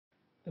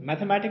the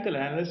mathematical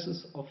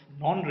analysis of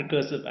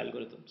non-recursive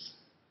algorithms.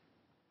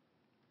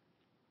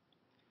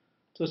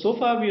 So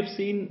far we have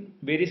seen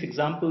various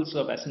examples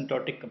of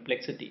asymptotic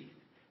complexity.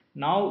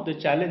 Now the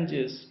challenge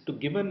is to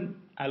give an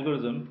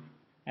algorithm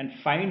and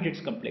find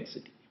its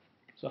complexity.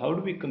 So how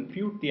do we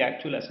compute the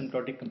actual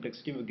asymptotic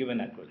complexity of a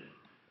given algorithm?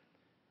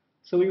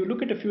 So we will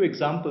look at a few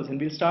examples, and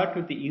we'll start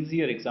with the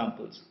easier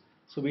examples.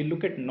 So we'll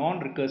look at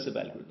non-recursive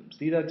algorithms.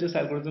 These are just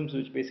algorithms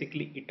which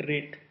basically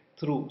iterate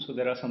through. So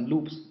there are some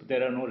loops, but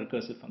there are no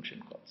recursive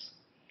function calls.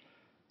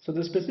 So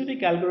the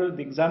specific algorithm,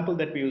 the example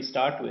that we will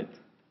start with,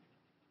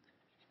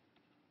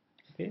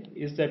 okay,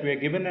 is that we are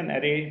given an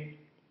array,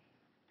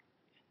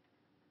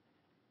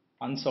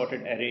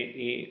 unsorted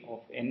array A of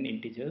n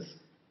integers.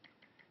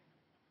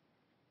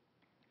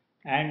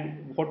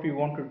 And what we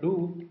want to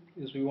do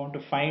is we want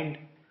to find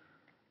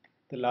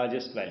the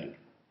largest value.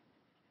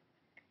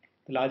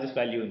 The largest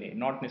value in A,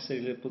 not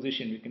necessarily the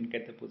position, we can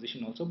get the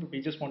position also, but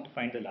we just want to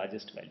find the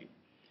largest value.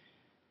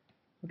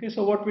 Okay,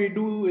 so what we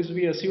do is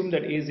we assume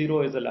that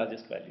A0 is the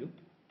largest value.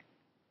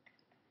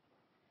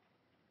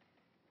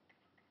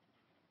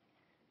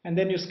 And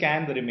then you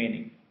scan the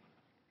remaining.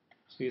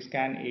 So you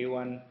scan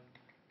A1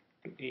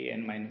 to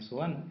AN minus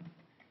 1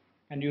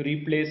 and you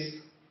replace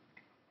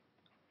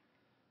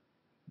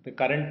the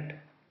current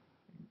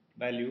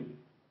value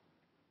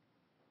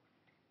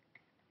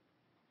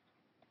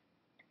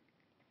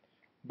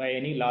by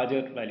any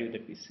larger value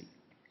that we see.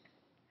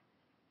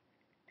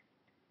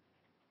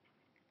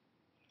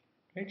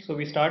 Right? So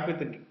we start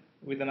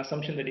with an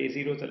assumption that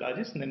A0 is the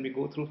largest, and then we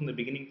go through from the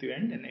beginning to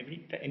end, and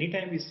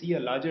anytime we see a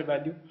larger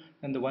value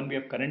than the one we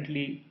have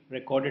currently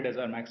recorded as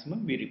our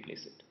maximum, we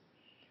replace it.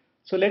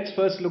 So let's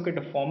first look at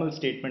a formal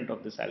statement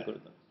of this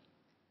algorithm.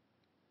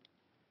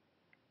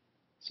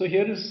 So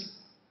here is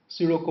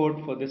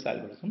pseudocode for this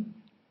algorithm.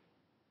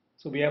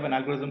 So we have an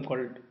algorithm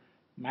called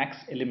max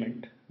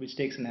element, which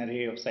takes an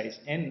array of size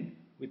n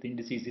with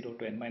indices 0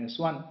 to n minus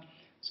 1.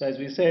 So as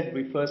we said,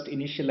 we first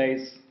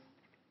initialize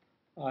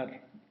our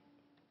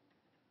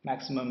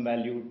maximum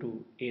value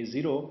to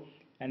A0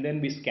 and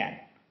then we scan,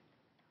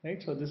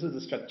 right? So this is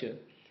the structure.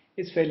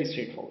 It's fairly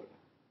straightforward.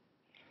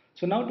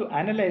 So now to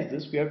analyze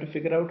this, we have to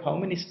figure out how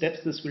many steps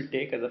this will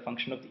take as a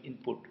function of the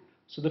input.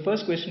 So the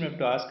first question we have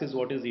to ask is,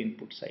 what is the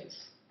input size?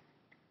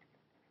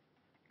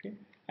 Okay.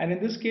 And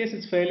in this case,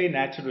 it's fairly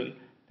natural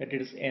that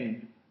it is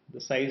n,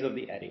 the size of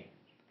the array,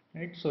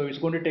 right? So it's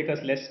going to take us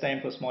less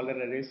time for smaller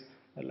arrays,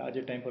 a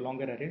larger time for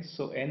longer arrays.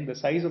 So n, the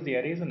size of the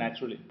array, is a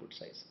natural input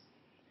size.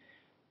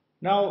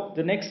 Now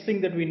the next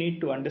thing that we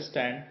need to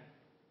understand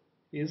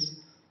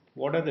is,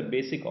 what are the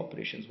basic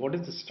operations? What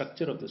is the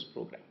structure of this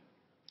program?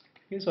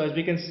 Okay, so as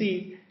we can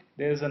see,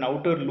 there is an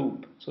outer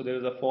loop. So there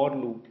is a for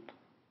loop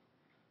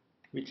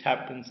which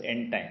happens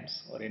n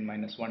times, or n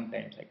minus 1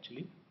 times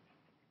actually.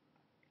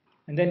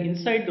 And then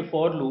inside the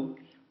for loop,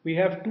 we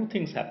have two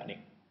things happening.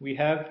 We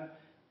have,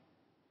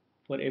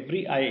 for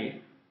every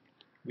I,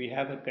 we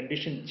have a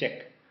condition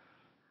check,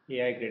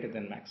 ai greater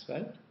than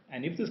maxval.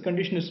 And if this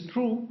condition is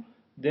true,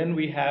 then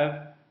we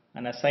have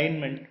an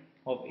assignment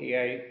of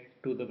ai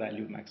to the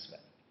value maxval.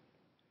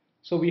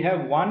 So we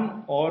have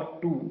one or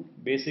two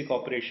basic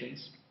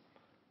operations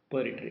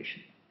per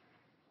iteration.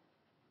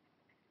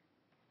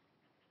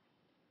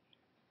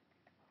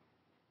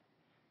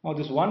 Now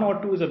this one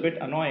or two is a bit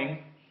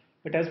annoying,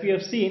 but as we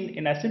have seen,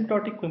 in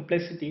asymptotic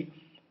complexity,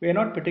 we are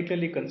not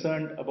particularly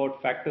concerned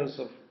about factors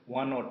of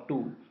 1 or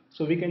 2.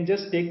 So we can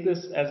just take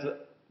this as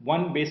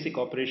one basic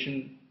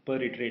operation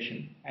per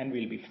iteration and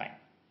we'll be fine.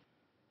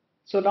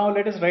 So now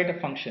let us write a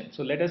function.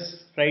 So let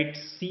us write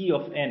C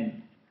of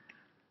n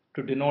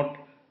to denote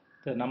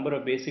the number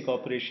of basic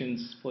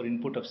operations for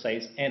input of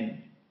size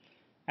n.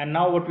 And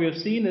now what we have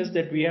seen is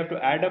that we have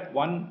to add up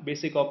one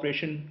basic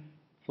operation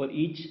for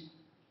each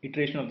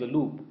iteration of the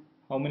loop.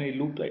 How many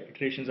loop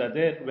iterations are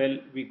there? Well,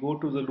 we go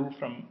to the loop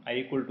from I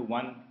equal to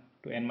 1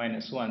 to n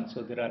minus 1.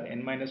 So there are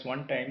n minus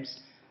 1 times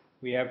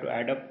we have to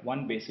add up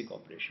one basic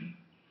operation.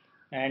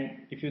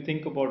 And if you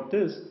think about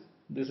this,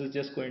 this is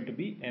just going to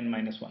be n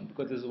minus 1,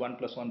 because this is 1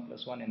 plus 1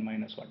 plus 1 n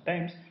minus 1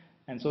 times.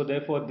 And so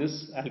therefore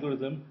this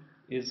algorithm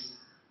is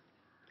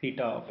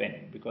theta of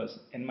n, because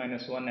n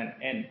minus 1 and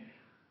n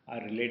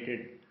are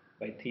related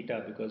by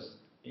theta, because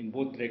in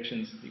both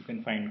directions you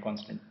can find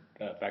constant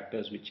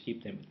factors which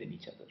keep them within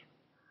each other.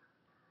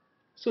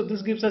 So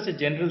this gives us a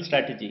general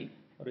strategy,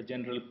 or a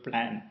general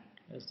plan,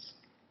 as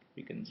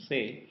we can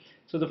say.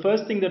 So the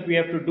first thing that we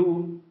have to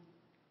do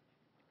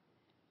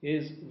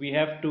is we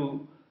have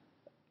to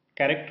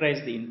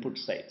characterize the input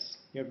size.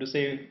 You have to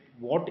say,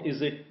 what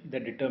is it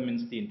that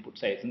determines the input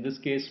size? In this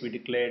case, we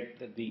declared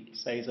that the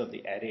size of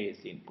the array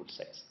is the input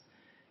size.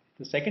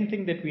 The second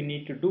thing that we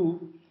need to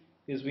do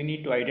is we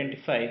need to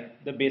identify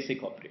the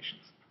basic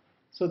operations.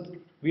 So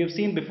we have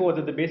seen before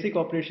that the basic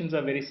operations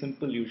are very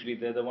simple usually.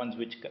 They're the ones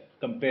which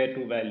compare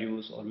two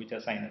values or which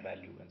assign a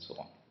value and so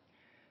on.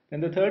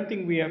 Then the third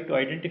thing we have to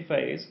identify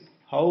is,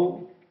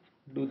 how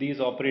do these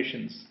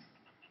operations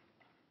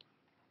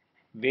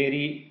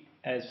vary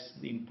as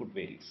the input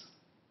varies.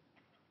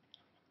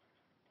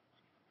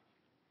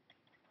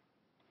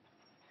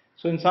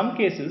 So in some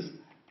cases,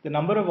 the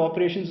number of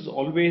operations is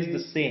always the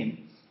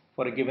same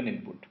for a given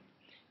input.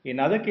 In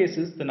other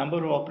cases, the number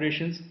of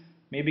operations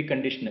may be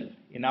conditional.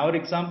 In our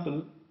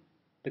example,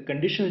 the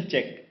conditional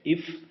check if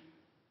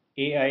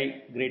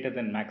AI greater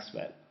than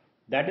max_val.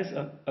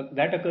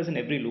 That occurs in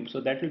every loop, so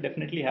that will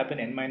definitely happen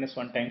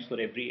n-1 times for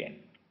every n.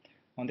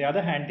 On the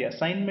other hand, the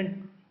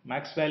assignment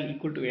max_val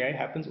equal to AI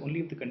happens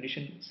only if the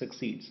condition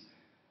succeeds.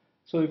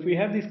 So if we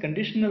have these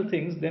conditional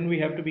things, then we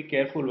have to be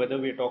careful whether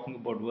we are talking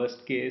about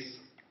worst case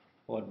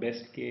or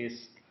best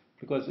case,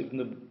 because if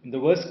in the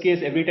worst case,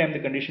 every time the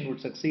condition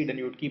would succeed and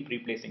you would keep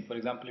replacing. For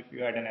example, if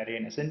you had an array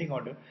in ascending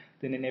order,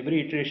 then in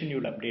every iteration you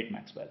will update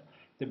max_val.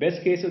 The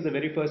best case is the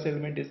very first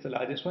element is the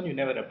largest one, you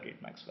never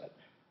update max_val.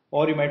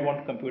 Or you might want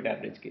to compute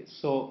average case.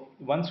 So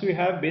once we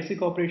have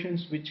basic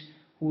operations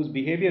whose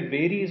behavior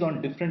varies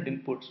on different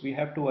inputs, we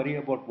have to worry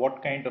about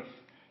what kind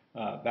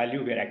of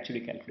value we are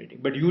actually calculating.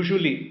 But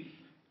usually,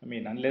 I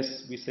mean,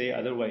 unless we say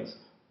otherwise,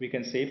 we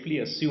can safely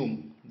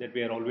assume that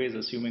we are always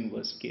assuming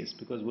worst case,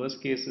 because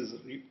worst case is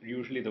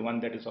usually the one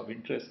that is of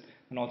interest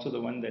and also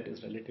the one that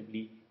is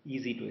relatively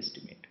easy to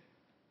estimate.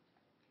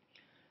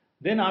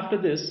 Then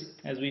after this,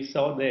 as we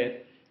saw there,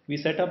 we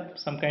set up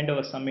some kind of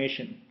a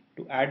summation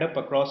to add up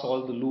across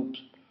all the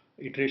loops,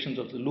 iterations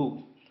of the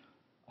loop,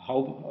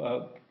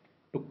 how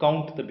to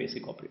count the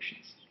basic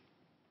operations.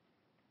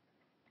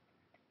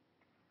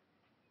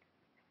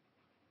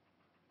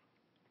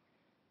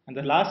 And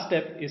the last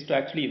step is to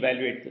actually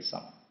evaluate the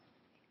sum.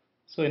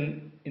 So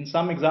in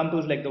some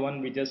examples like the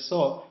one we just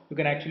saw, you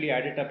can actually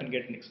add it up and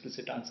get an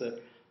explicit answer.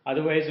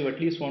 Otherwise, you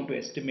at least want to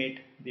estimate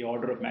the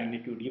order of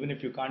magnitude. Even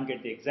if you can't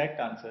get the exact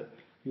answer,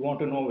 you want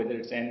to know whether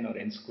it's n or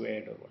n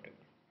squared or whatever.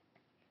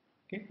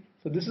 Okay,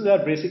 so this is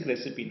our basic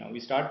recipe now. We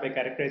start by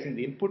characterizing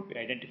the input, we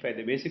identify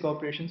the basic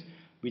operations,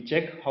 we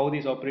check how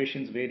these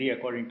operations vary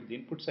according to the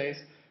input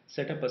size,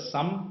 set up a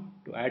sum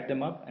to add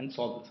them up and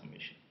solve the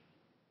summation.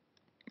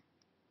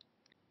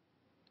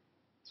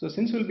 So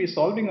since we'll be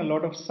solving a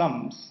lot of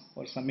sums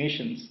or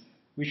summations,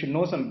 we should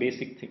know some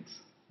basic things,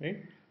 right?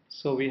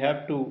 So we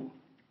have to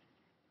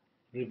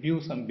review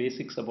some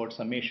basics about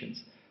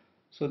summations.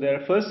 So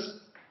there are first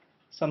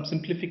some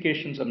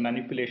simplifications or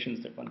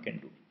manipulations that one can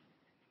do.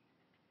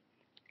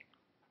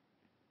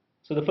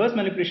 So the first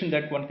manipulation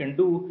that one can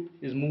do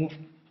is move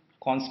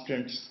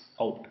constants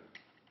out.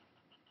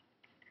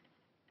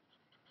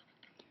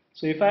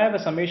 So if I have a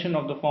summation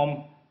of the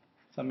form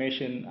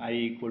summation I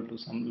equal to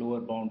some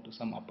lower bound to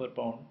some upper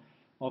bound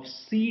of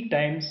C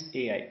times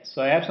AI.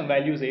 So I have some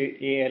values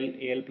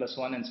AL plus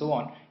 1 and so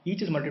on.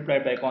 Each is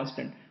multiplied by a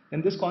constant.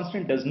 Then this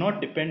constant does not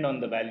depend on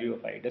the value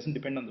of I. It doesn't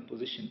depend on the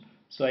position.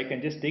 So I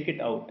can just take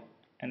it out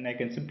and I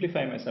can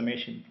simplify my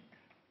summation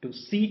to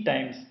C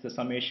times the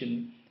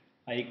summation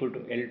I equal to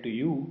L to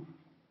U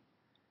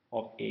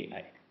of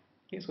AI.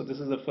 Okay, so this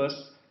is the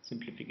first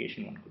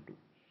simplification one could do.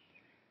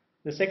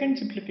 The second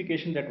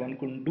simplification that one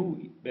could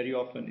do very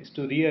often is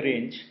to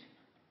rearrange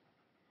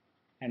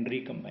and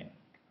recombine.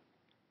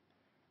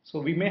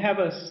 So we may have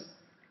an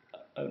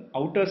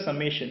outer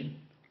summation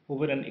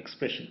over an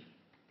expression.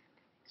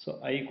 So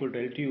I equal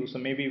to L to U. So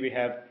maybe we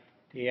have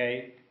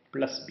AI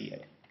plus BI.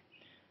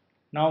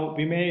 Now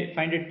we may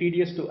find it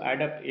tedious to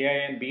add up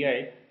AI and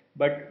BI,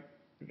 but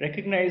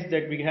recognize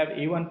that we have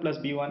A1 plus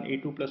B1,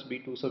 A2 plus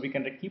B2. So we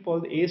can keep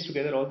all the A's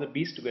together, all the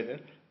B's together,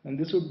 and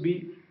this would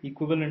be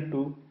equivalent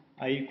to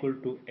I equal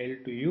to L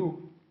to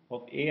U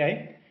of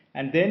AI,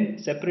 and then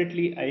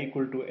separately I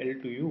equal to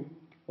L to U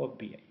of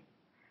BI.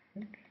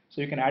 Right?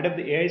 So you can add up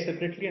the AI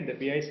separately and the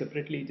BI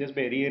separately just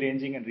by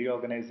rearranging and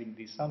reorganizing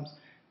these sums,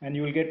 and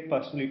you will get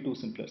possibly two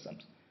simpler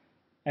sums.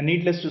 And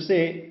needless to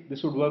say,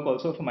 this would work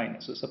also for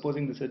minus. So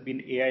supposing this had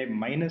been AI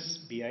minus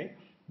BI,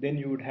 then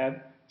you would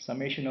have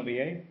summation of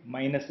AI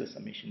minus the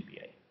summation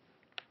BI.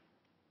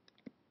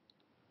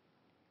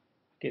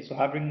 Okay, so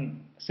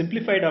having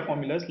simplified our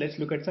formulas, let's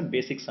look at some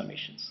basic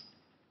summations.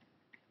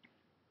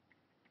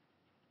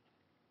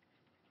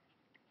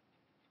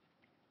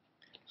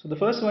 So the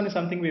first one is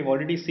something we've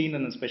already seen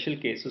in a special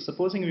case. So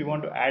supposing we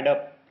want to add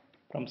up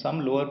from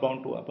some lower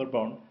bound to upper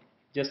bound,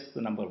 just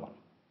the number 1.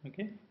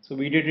 Okay, so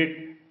we did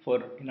it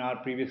in our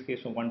previous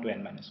case from 1 to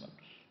n minus 1.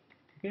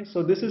 Okay,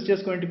 so this is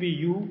just going to be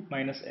u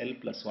minus l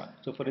plus 1.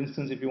 So for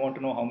instance, if you want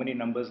to know how many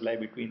numbers lie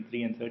between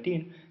 3 and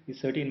 13,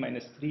 is 13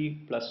 minus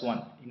 3 plus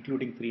 1,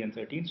 including 3 and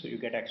 13. So you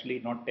get actually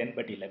not 10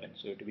 but 11.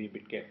 So you have to be a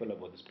bit careful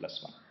about this plus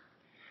 1.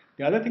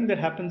 The other thing that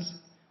happens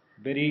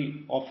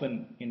very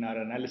often in our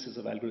analysis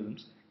of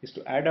algorithms is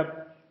to add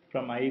up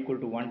from I equal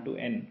to 1 to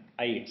n,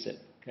 I itself.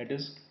 That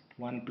is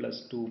 1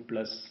 plus 2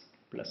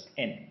 plus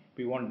n.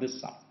 We want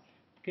this sum.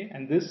 Okay,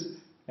 and this,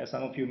 as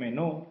some of you may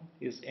know,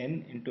 is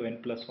n into n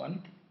plus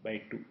 1 by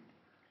 2.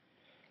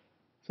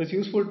 So it's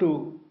useful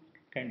to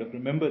kind of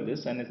remember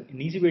this, and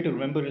an easy way to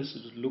remember is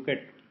to look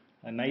at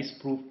a nice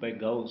proof by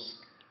Gauss.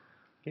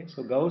 Okay,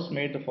 so Gauss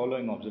made the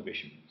following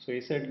observation. So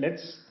he said,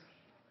 let's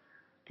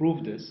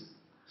prove this.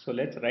 So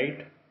let's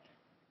write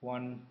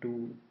 1,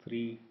 2,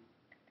 3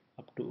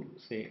 up to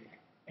say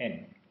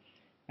n.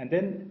 And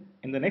then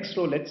in the next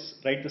row, let's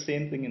write the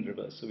same thing in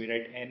reverse. So we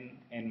write n,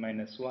 n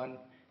minus 1,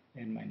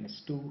 n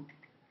minus 2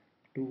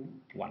 to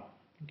 1.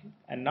 Okay.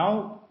 And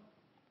now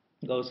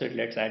Gauss said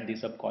let's add the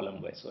sub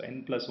column wise. So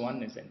n plus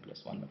 1 is n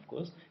plus 1 of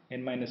course.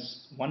 N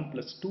minus 1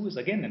 plus 2 is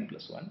again n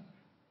plus 1.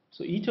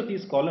 So each of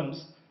these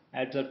columns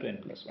adds up to n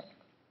plus 1.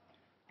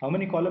 How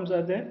many columns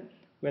are there?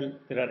 Well,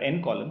 there are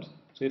n columns.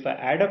 So if I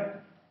add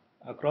up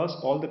across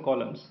all the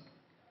columns,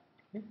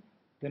 okay,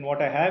 then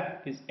what I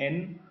have is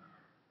n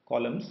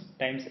columns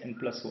times n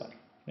plus 1.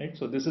 Right?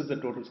 So this is the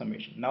total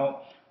summation.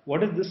 Now,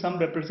 what does this sum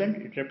represent?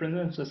 It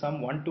represents the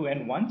sum 1 to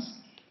n once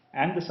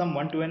and the sum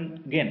 1 to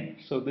n again.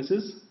 So this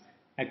is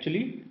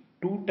actually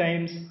 2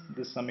 times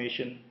the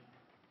summation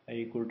I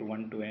equal to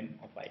 1 to n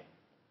of I.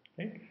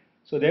 Right?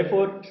 So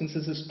therefore, since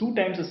this is 2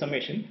 times the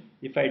summation,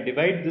 if I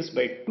divide this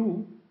by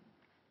 2,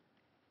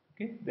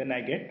 okay, then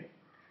I get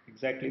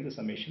exactly the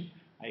summation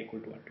I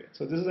equal to 1 to n.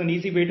 So this is an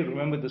easy way to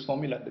remember this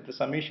formula, that the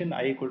summation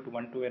I equal to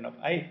 1 to n of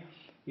I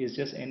is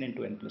just n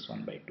into n plus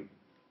 1 by 2.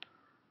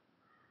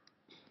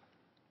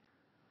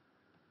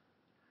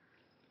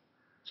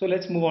 So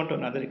let's move on to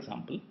another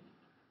example.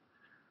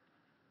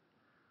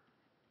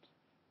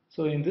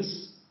 So in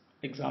this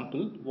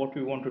example, what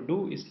we want to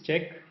do is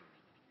check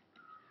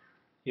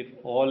if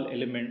all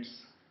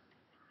elements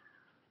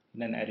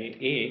in an array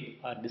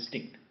A are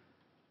distinct.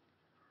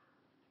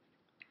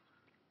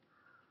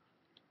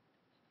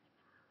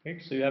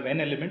 Right? So you have n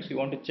elements, you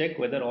want to check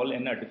whether all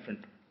n are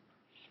different.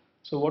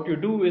 So what you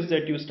do is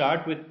that you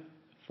start with,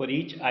 for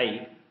each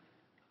I,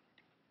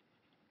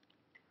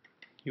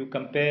 you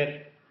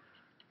compare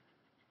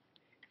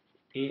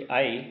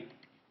AI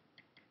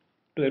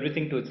to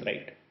everything to its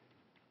right.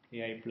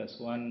 AI plus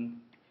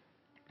 1,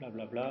 blah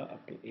blah blah,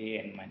 up to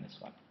an minus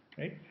 1.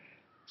 Right?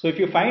 So if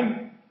you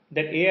find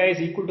that AI is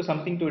equal to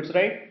something to its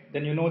right,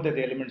 then you know that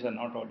the elements are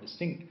not all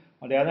distinct.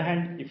 On the other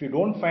hand, if you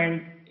don't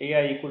find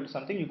AI equal to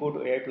something, you go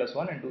to AI plus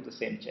 1 and do the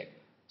same check.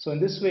 So in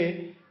this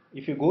way,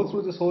 if you go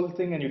through this whole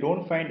thing and you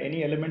don't find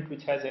any element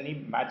which has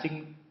any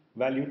matching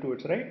value to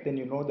its right, then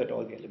you know that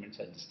all the elements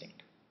are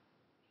distinct.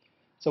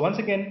 So once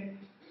again,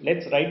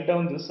 let's write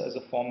down this as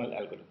a formal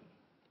algorithm.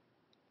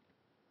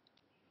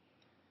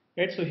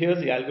 Right, so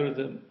here's the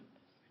algorithm,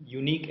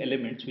 unique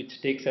elements,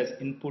 which takes as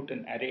input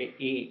an array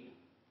A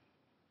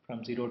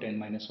from 0 to n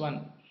minus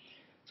 1.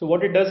 So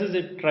what it does is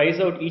it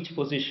tries out each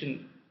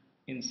position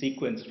in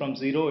sequence. From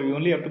 0, you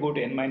only have to go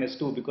to n minus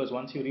 2, because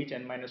once you reach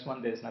n minus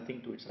 1, there is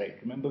nothing to its right.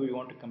 Remember, we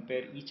want to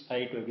compare each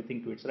I to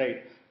everything to its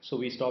right, so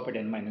we stop at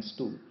n minus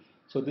 2.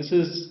 So this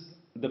is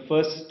the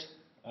first,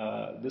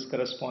 this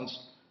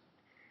corresponds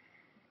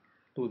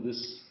to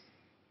this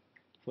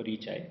for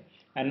each I.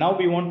 And now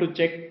we want to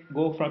check,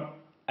 go from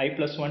I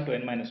plus 1 to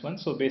n minus 1.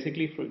 So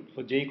basically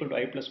for j equal to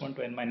I plus 1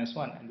 to n minus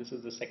 1, and this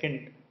is the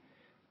second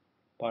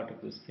part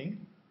of this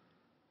thing.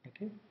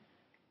 Okay.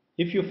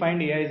 If you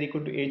find AI is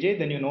equal to AJ,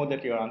 then you know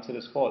that your answer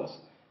is false.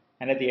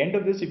 And at the end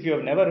of this, if you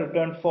have never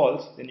returned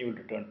false, then you will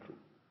return true.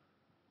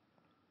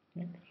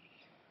 Okay.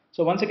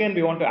 So once again,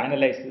 we want to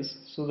analyze this.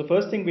 So the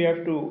first thing we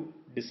have to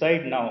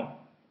decide now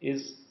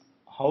is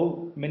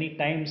how many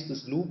times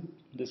this loop,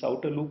 this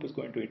outer loop, is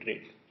going to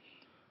iterate.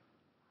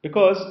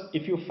 Because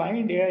if you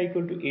find AI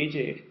equal to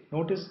AJ,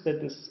 notice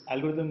that this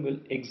algorithm will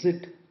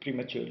exit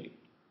prematurely.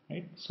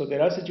 Right? So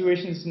there are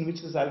situations in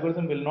which this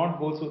algorithm will not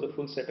go through the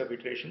full set of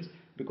iterations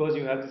because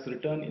you have this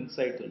return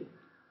inside the loop.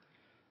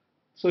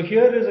 So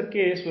here is a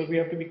case where we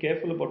have to be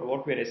careful about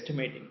what we are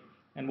estimating,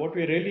 and what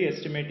we are really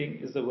estimating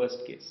is the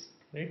worst case.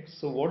 Right?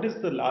 So what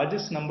is the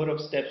largest number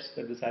of steps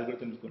that this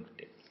algorithm is going to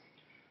take?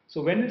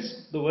 So when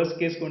is the worst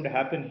case going to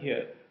happen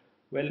here?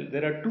 Well,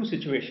 there are two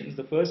situations.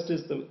 The first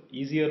is the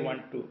easier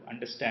one to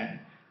understand,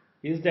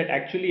 is that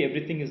actually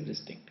everything is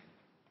distinct.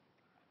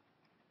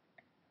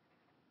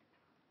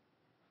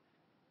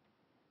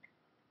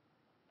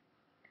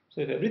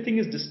 So if everything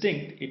is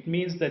distinct, it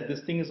means that this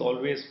thing is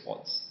always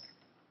false.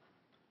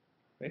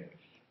 Right?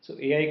 So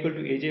AI equal to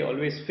AJ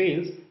always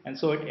fails, and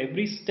so at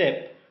every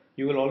step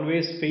you will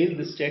always fail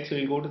this check, so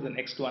you'll go to the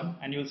next one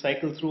and you'll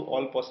cycle through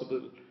all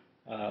possible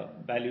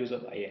values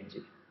of I and J.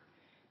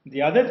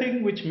 The other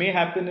thing which may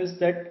happen is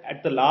that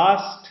at the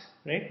last,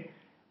 right,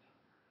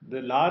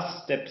 the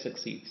last step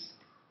succeeds.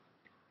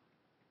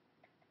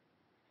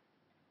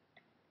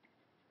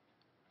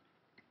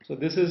 So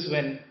this is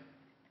when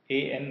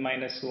an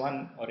minus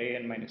 1 or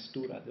an minus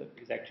 2 rather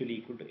is actually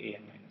equal to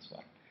an minus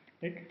 1.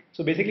 Right?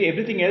 So basically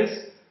everything else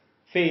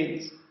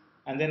fails,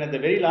 and then at the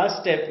very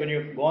last step, when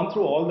you've gone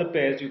through all the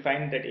pairs, you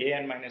find that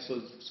an minus,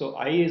 so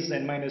I is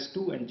n minus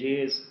 2 and j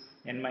is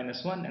n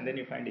minus 1, and then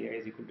you find ai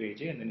is equal to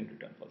aj, and then you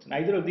return false. In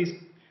either of these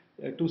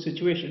two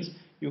situations,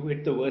 you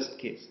hit the worst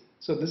case.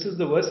 So this is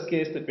the worst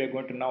case that we are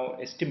going to now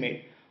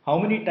estimate. How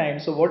many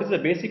times? So what is the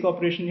basic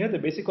operation here? The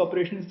basic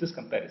operation is this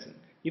comparison.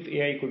 If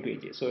ai equal to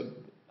aj, so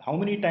how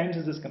many times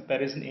is this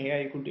comparison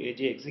ai equal to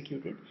aj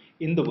executed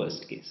in the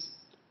worst case?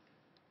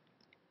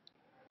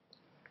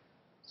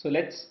 So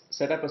let's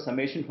set up a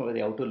summation for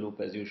the outer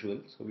loop as usual.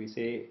 So we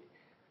say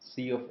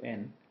C of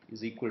n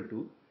is equal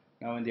to,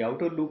 now in the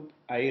outer loop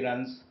I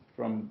runs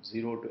from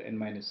 0 to n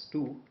minus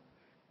 2,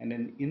 and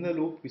in the inner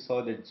loop we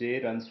saw that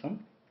j runs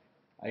from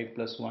I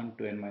plus 1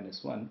 to n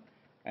minus 1.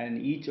 and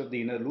in each of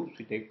the inner loops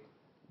we take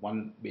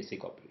one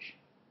basic operation.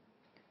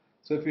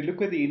 So if you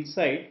look at the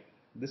inside,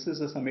 this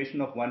is a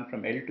summation of 1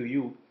 from L to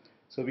U.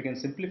 So we can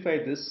simplify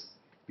this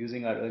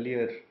using our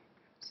earlier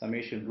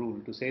summation rule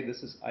to say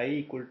this is I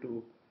equal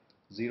to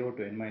 0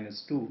 to n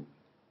minus 2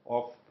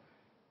 of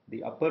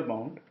the upper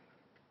bound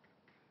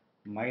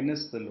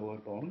minus the lower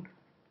bound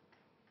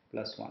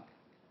plus 1.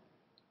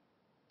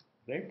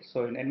 Right?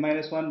 So in n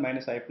minus 1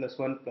 minus I plus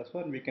 1 plus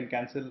 1, we can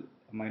cancel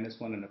a minus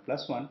 1 and a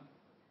plus 1,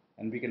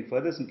 and we can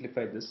further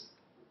simplify this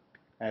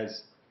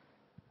as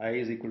I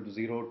is equal to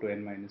 0 to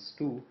n minus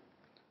 2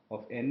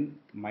 of n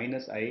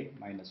minus I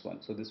minus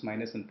 1. So this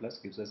minus and plus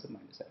gives us a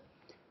minus I.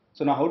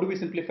 So now how do we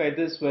simplify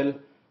this? Well,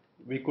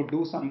 we could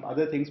do some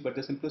other things, but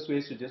the simplest way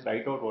is to just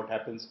write out what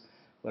happens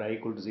for I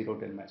equal to 0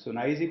 to n minus. So when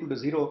I is equal to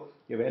 0,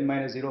 you have n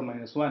minus 0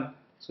 minus 1,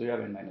 so you have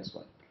n minus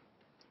 1.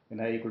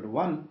 When I equal to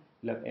 1,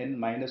 you'll have n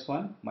minus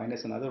 1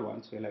 minus another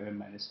 1, so you'll have n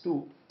minus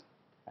 2,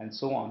 and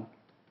so on.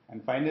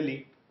 And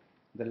finally,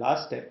 the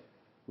last step,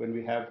 when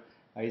we have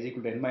I is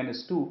equal to n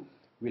minus 2,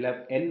 we'll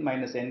have n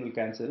minus n will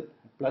cancel,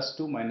 plus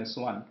 2 minus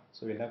 1,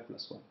 so we'll have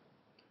plus 1.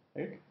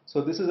 Right?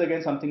 So this is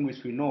again something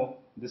which we know.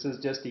 This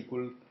is just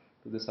equal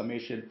to the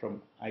summation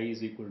from I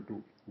is equal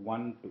to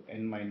 1 to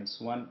n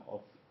minus 1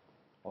 of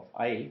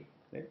I,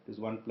 right? This is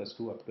 1 plus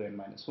 2 up to n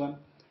minus 1.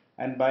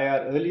 And by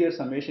our earlier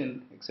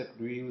summation, except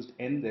we used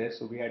n there,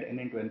 so we had n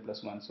into n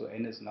plus 1, so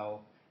n is now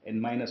n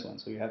minus 1.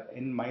 So you have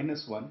n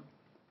minus 1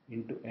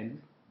 into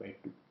n by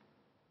 2.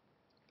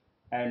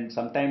 And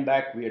some time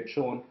back we had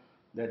shown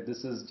that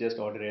this is just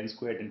order n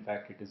squared. In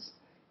fact, it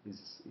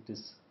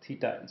is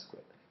theta n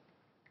squared.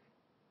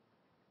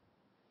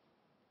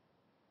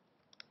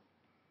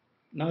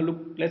 Now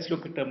let's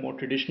look at a more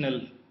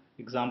traditional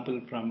example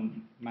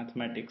from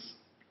mathematics.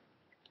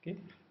 Okay,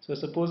 so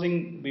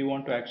supposing we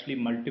want to actually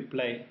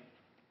multiply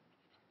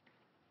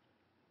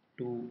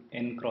two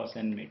n cross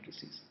n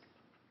matrices.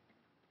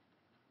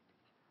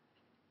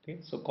 Okay,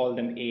 so call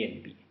them A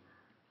and B.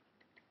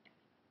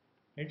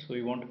 Right, so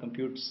we want to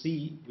compute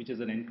C, which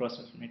is an n cross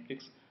n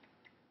matrix,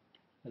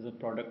 as a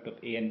product of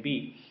A and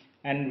B,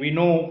 and we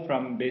know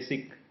from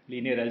basic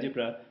linear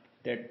algebra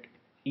that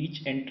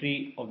each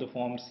entry of the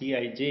form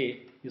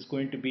Cij is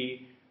going to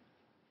be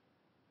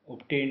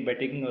obtained by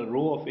taking a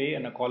row of A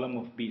and a column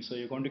of B. So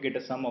you're going to get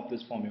a sum of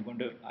this form. You're going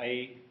to have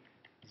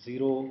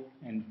I0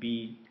 and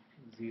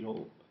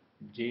B0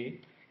 j,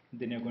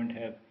 then you're going to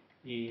have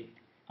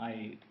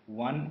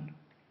AI1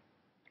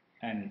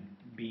 and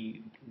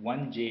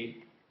B1j,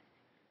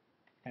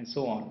 and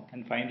so on,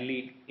 and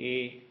finally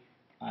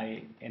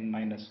AIn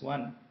minus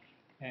 1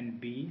 and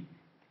B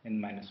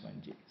n minus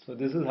 1j. So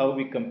this is how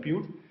we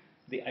compute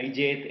the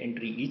ijth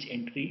entry, each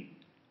entry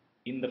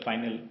in the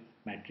final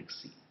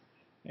matrix C.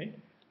 Right?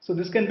 So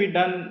this can be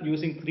done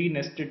using 3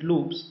 nested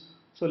loops.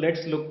 So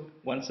let's look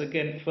once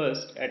again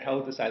first at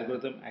how this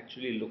algorithm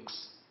actually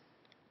looks.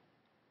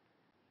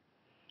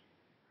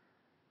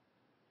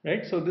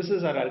 Right? So this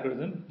is our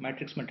algorithm,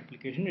 matrix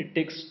multiplication. It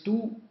takes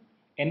two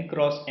n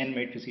cross n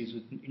matrices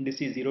with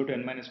indices 0 to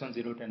n minus 1,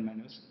 0 to n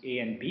minus A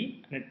and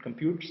B, and it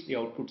computes the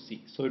output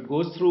C. So it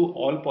goes through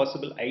all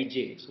possible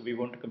ij. So we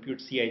want to compute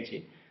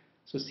Cij.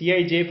 So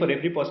Cij for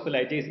every possible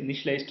ij is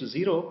initialized to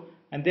 0,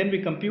 and then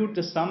we compute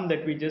the sum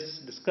that we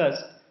just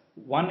discussed,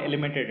 one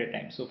element at a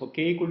time. So for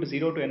k equal to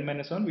 0 to n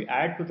minus 1, we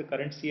add to the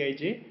current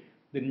Cij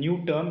the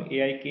new term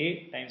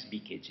Aik times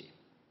Bkj.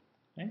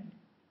 Right?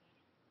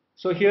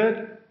 So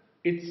here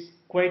it's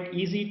quite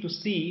easy to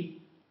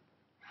see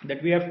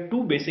that we have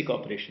two basic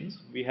operations.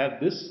 We have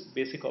this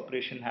basic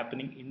operation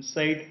happening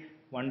inside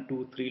 1,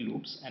 2, 3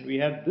 loops, and we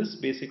have this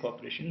basic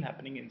operation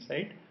happening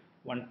inside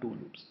 1, 2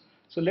 loops.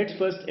 So let's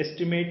first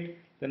estimate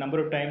the number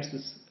of times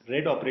this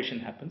red operation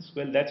happens.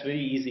 Well, that's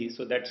very easy.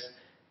 So that's,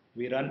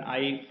 we run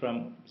I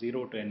from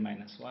 0 to n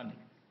minus 1,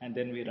 and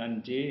then we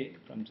run j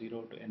from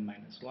 0 to n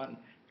minus 1,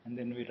 and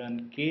then we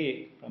run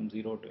k from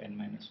 0 to n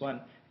minus 1,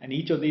 and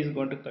each of these is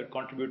going to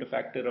contribute a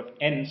factor of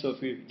n. So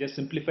if we just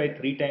simplify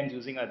 3 times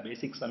using our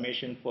basic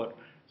summation for,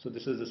 so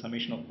this is the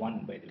summation of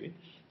 1, by the way.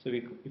 So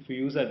if we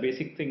use our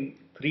basic thing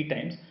 3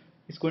 times,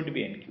 it's going to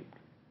be n cubed.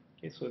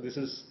 Okay, so this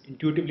is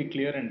intuitively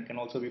clear and can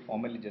also be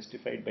formally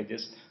justified by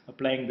just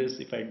applying this.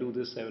 If I do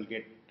this, I will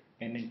get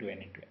n into n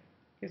into n.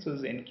 Okay, so this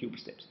is n cubed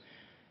steps.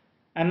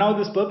 And now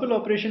this purple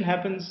operation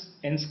happens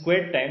n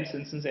squared times,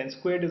 and since n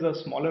squared is a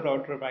smaller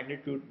order of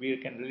magnitude, we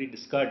can really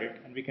discard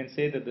it, and we can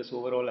say that this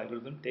overall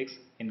algorithm takes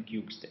n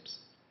cubed steps.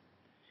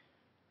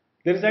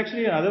 There is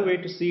actually another way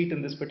to see it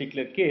in this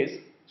particular case.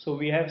 So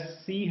we have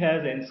C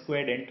has n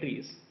squared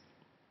entries.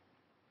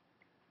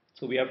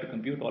 So we have to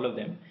compute all of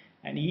them,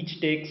 and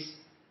each takes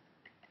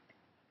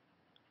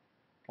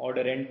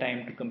order n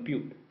time to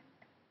compute,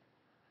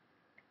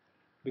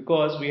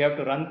 because we have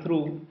to run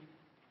through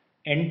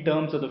n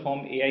terms of the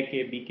form Aik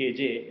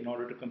Bkj in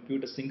order to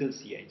compute a single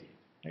Cij.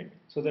 right?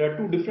 So there are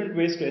two different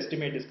ways to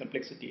estimate this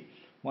complexity.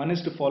 One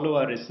is to follow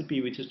our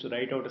recipe, which is to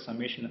write out a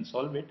summation and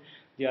solve it.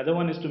 The other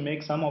one is to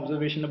make some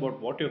observation about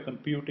what you're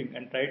computing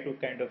and try to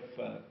kind of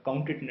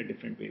count it in a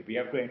different way. We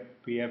have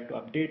to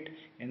update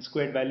n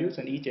squared values,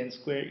 and each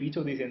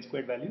of these n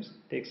squared values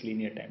takes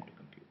linear time to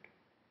compute.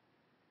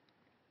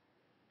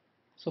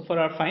 So for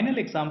our final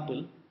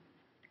example,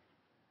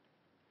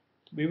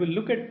 we will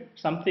look at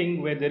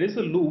something where there is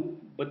a loop,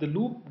 but the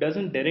loop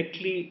doesn't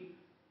directly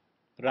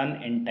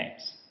run n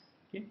times.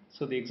 Okay?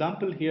 So the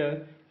example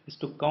here is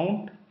to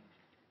count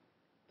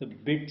the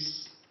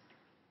bits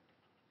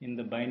in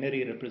the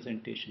binary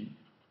representation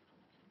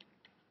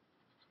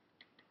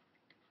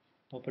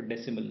of a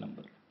decimal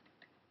number.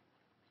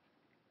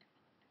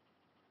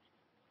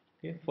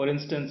 Okay? For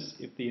instance,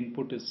 if the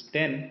input is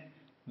 10,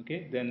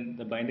 okay, then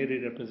the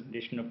binary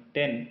representation of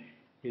 10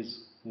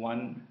 is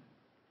 1,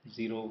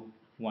 0,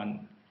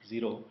 1,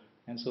 0,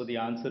 and so the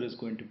answer is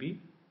going to be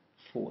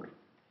 4.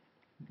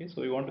 Okay,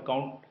 so we want to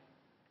count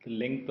the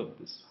length of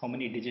this. How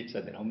many digits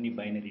are there? How many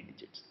binary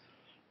digits?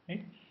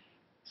 Right?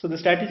 So the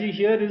strategy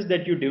here is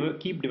that you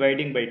keep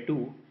dividing by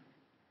 2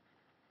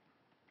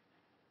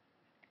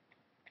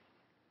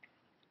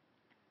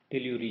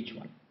 till you reach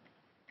 1.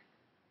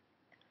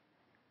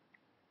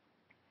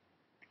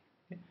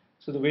 Okay.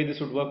 So the way this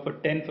would work for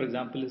 10, for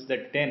example, is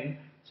that 10,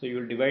 so you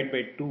will divide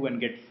by 2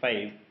 and get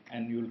 5,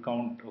 and you will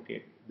count,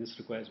 okay, this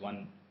requires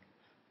 1.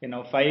 Okay,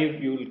 now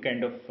 5, you will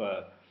kind of,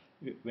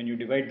 when you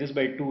divide this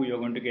by 2, you're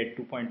going to get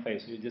 2.5,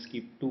 so you just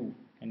keep 2,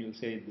 and you'll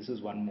say this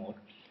is 1 more.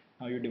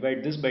 Now you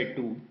divide this by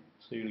 2,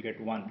 so you'll get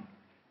 1,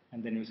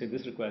 and then you say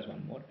this requires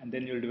 1 more, and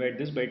then you'll divide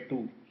this by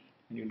 2,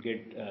 and you'll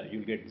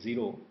get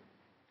 0,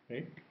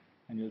 right?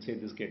 And you'll say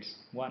this gets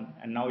 1,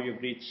 and now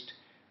you've reached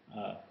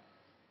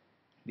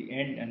the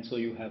end, and so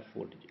you have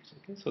 4 digits.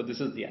 Okay, so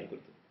this is the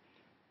algorithm.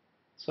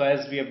 So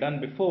as we have done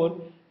before,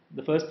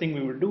 the first thing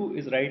we will do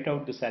is write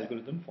out this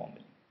algorithm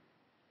formally.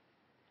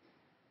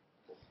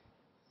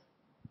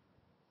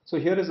 So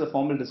here is a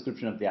formal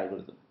description of the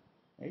algorithm,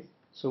 right?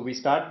 So we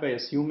start by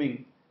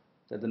assuming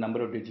that the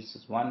number of digits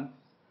is 1,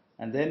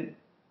 and then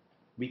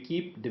we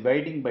keep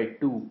dividing by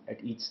 2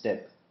 at each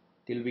step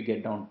till we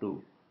get down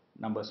to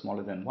numbers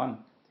smaller than 1.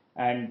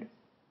 And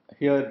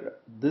here,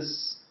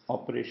 this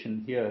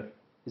operation here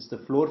is the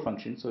floor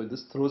function, so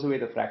this throws away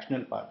the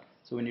fractional part.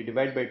 So when you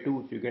divide by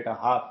 2, if you get a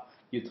half,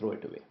 you throw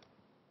it away.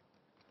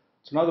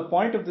 So now the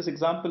point of this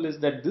example is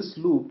that this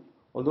loop,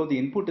 although the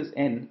input is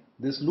n,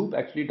 this loop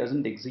actually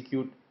doesn't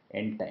execute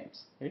n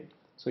times, right?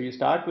 So you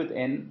start with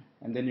n,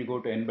 and then you go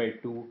to n by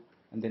 2,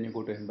 and then you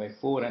go to n by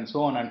 4, and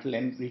so on until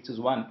n reaches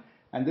 1,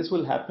 and this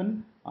will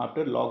happen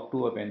after log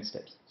 2 of n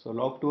steps. So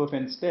log 2 of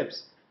n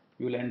steps,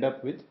 you will end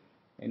up with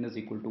n is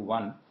equal to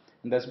 1,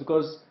 and that's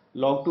because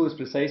log 2 is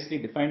precisely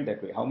defined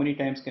that way. How many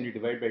times can you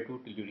divide by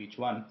 2 till you reach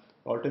 1?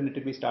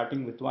 Alternatively,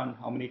 starting with 1,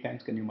 how many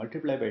times can you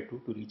multiply by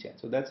 2 to reach n?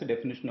 So that's the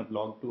definition of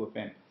log 2 of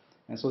n.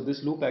 And so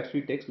this loop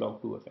actually takes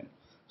log 2 of n.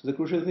 So the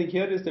crucial thing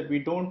here is that we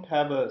don't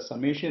have a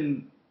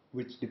summation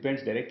which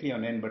depends directly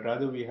on n, but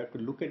rather we have to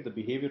look at the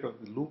behavior of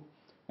the loop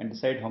and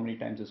decide how many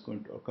times it's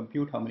going to, or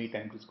compute how many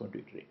times it's going to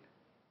iterate.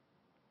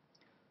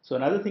 So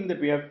another thing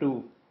that we have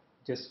to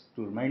just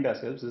to remind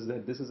ourselves is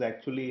that this is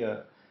actually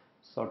a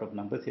sort of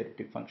number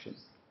theoretic function.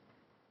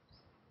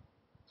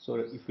 So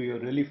if we are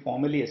really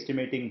formally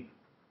estimating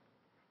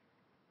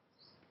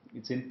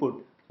its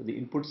input, so the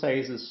input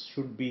size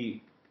should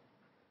be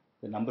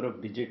the number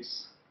of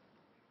digits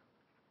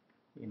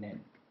in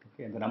n.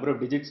 Okay, and the number of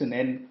digits in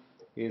n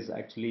is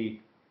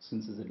actually,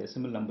 since it's a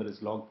decimal number,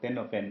 is log 10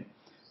 of n.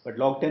 But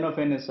log 10 of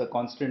n is a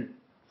constant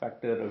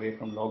factor away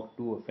from log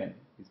 2 of n.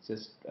 It's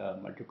just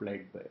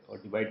multiplied by or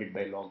divided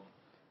by log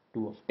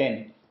 2 of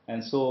 10.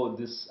 And so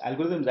this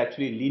algorithm is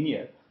actually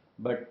linear,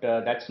 but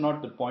that's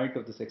not the point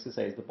of this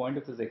exercise. The point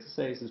of this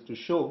exercise is to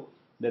show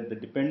that the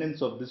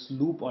dependence of this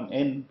loop on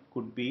n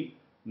could be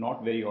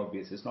not very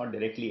obvious. It's not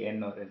directly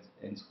n or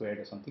n squared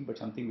or something, but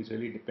something which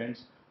really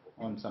depends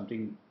on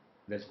something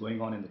that's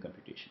going on in the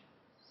computation.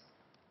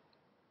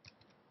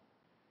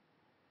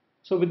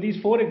 So with these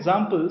 4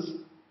 examples,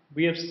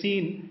 we have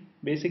seen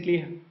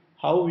basically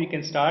how we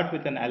can start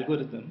with an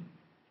algorithm,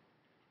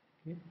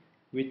 okay,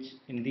 which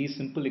in these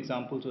simple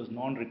examples was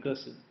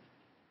non-recursive,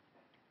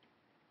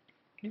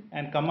 okay,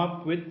 and come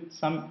up with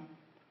some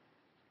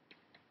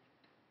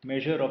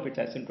measure of its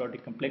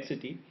asymptotic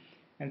complexity.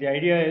 And the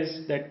idea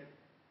is that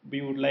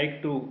we would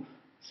like to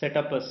set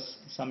up a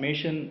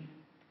summation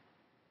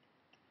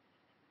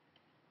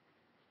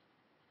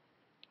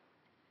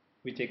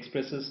which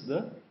expresses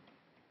the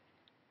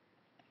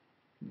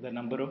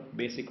number of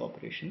basic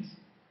operations,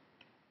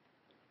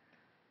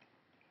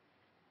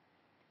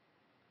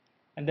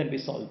 and then we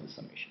solve the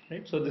summation,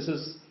 right? So this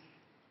is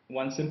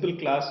one simple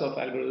class of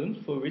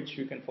algorithms for which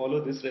you can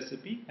follow this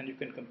recipe and you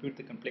can compute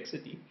the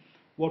complexity.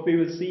 What we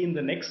will see in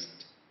the next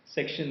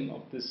section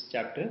of this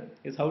chapter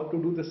is how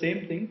to do the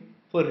same thing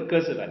for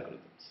recursive algorithms.